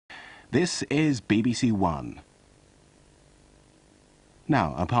This is BBC One.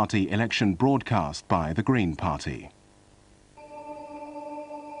 Now, a party election broadcast by the Green Party.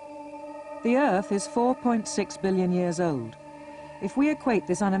 The Earth is 4.6 billion years old. If we equate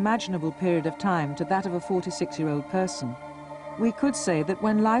this unimaginable period of time to that of a 46-year-old person, we could say that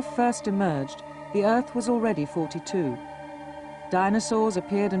when life first emerged, the Earth was already 42. Dinosaurs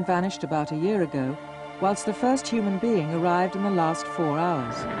appeared and vanished about a year ago, whilst the first human being arrived in the last 4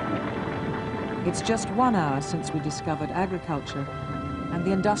 hours. It's just 1 hour since we discovered agriculture, and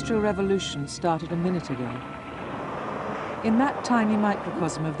the Industrial Revolution started a minute ago. In that tiny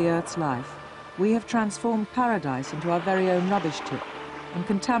microcosm of the Earth's life, we have transformed paradise into our very own rubbish tip and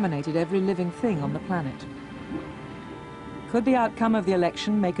contaminated every living thing on the planet. Could the outcome of the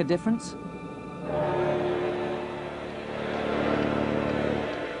election make a difference?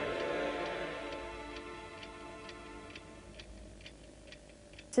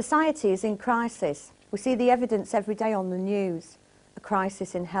 Society is in crisis. We see the evidence every day on the news. A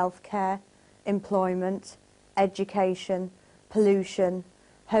crisis in healthcare, employment, education, pollution,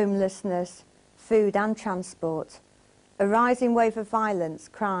 homelessness, food and transport. A rising wave of violence,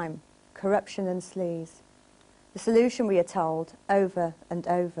 crime, corruption and sleaze. The solution, we are told, over and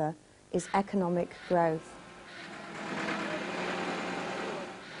over, is economic growth.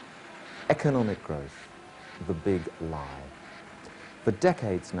 Economic growth, the big lie. For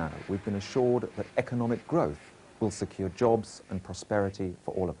decades now, we've been assured that economic growth will secure jobs and prosperity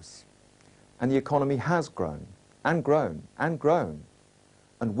for all of us. And the economy has grown, and grown, and grown.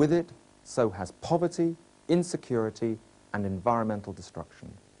 And with it, so has poverty, insecurity, and environmental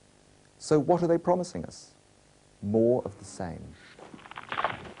destruction. So what are they promising us? More of the same.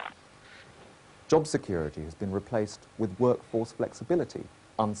 Job security has been replaced with workforce flexibility,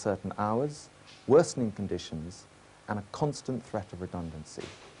 uncertain hours, worsening conditions, and a constant threat of redundancy.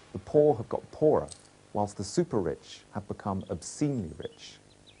 The poor have got poorer, whilst the super-rich have become obscenely rich,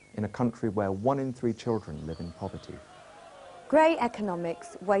 in a country where 1 in 3 children live in poverty. Grey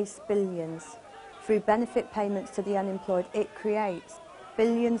economics wastes billions. Through benefit payments to the unemployed it creates.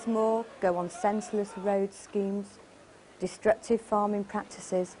 Billions more go on senseless road schemes, destructive farming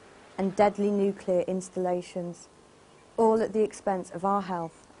practices, and deadly nuclear installations, all at the expense of our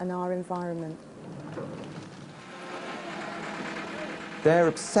health and our environment. Their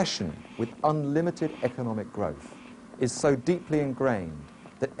obsession with unlimited economic growth is so deeply ingrained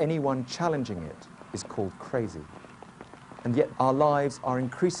that anyone challenging it is called crazy. And yet our lives are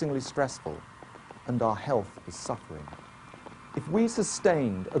increasingly stressful and our health is suffering. If we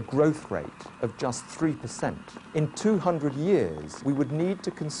sustained a growth rate of just 3%, in 200 years we would need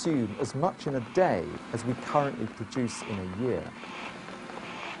to consume as much in a day as we currently produce in a year.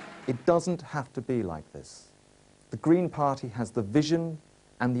 It doesn't have to be like this. The Green Party has the vision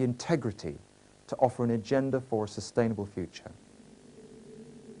and the integrity to offer an agenda for a sustainable future.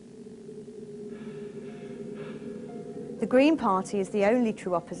 The Green Party is the only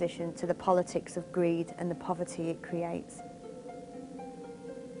true opposition to the politics of greed and the poverty it creates.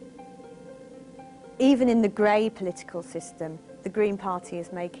 Even in the grey political system, the Green Party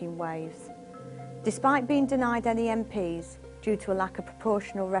is making waves. Despite being denied any MPs due to a lack of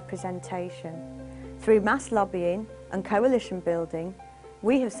proportional representation, through mass lobbying and coalition building,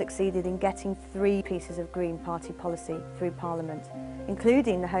 we have succeeded in getting 3 pieces of Green Party policy through Parliament,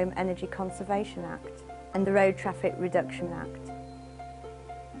 including the Home Energy Conservation Act and the Road Traffic Reduction Act.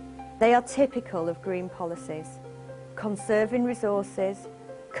 They are typical of green policies: conserving resources,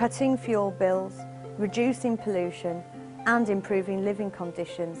 cutting fuel bills, reducing pollution, and improving living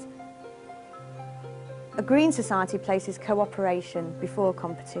conditions. A green society places cooperation before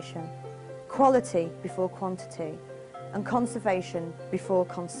competition, quality before quantity, and conservation before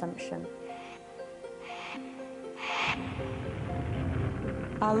consumption.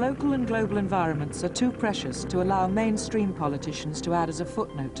 Our local and global environments are too precious to allow mainstream politicians to add as a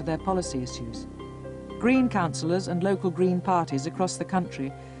footnote to their policy issues. Green councillors and local Green parties across the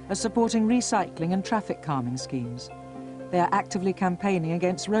country are supporting recycling and traffic calming schemes. They are actively campaigning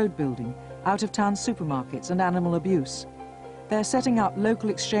against road building, out-of-town supermarkets and animal abuse. They're setting up local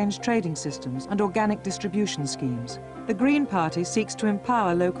exchange trading systems and organic distribution schemes. The Green Party seeks to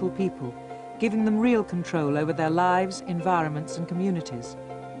empower local people, giving them real control over their lives, environments and communities.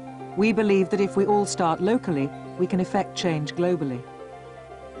 We believe that if we all start locally, we can effect change globally.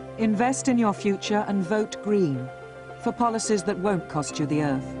 Invest in your future and vote Green for policies that won't cost you the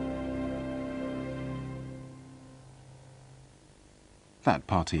earth. That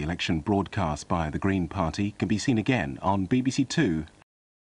party election broadcast by the Green Party can be seen again on BBC Two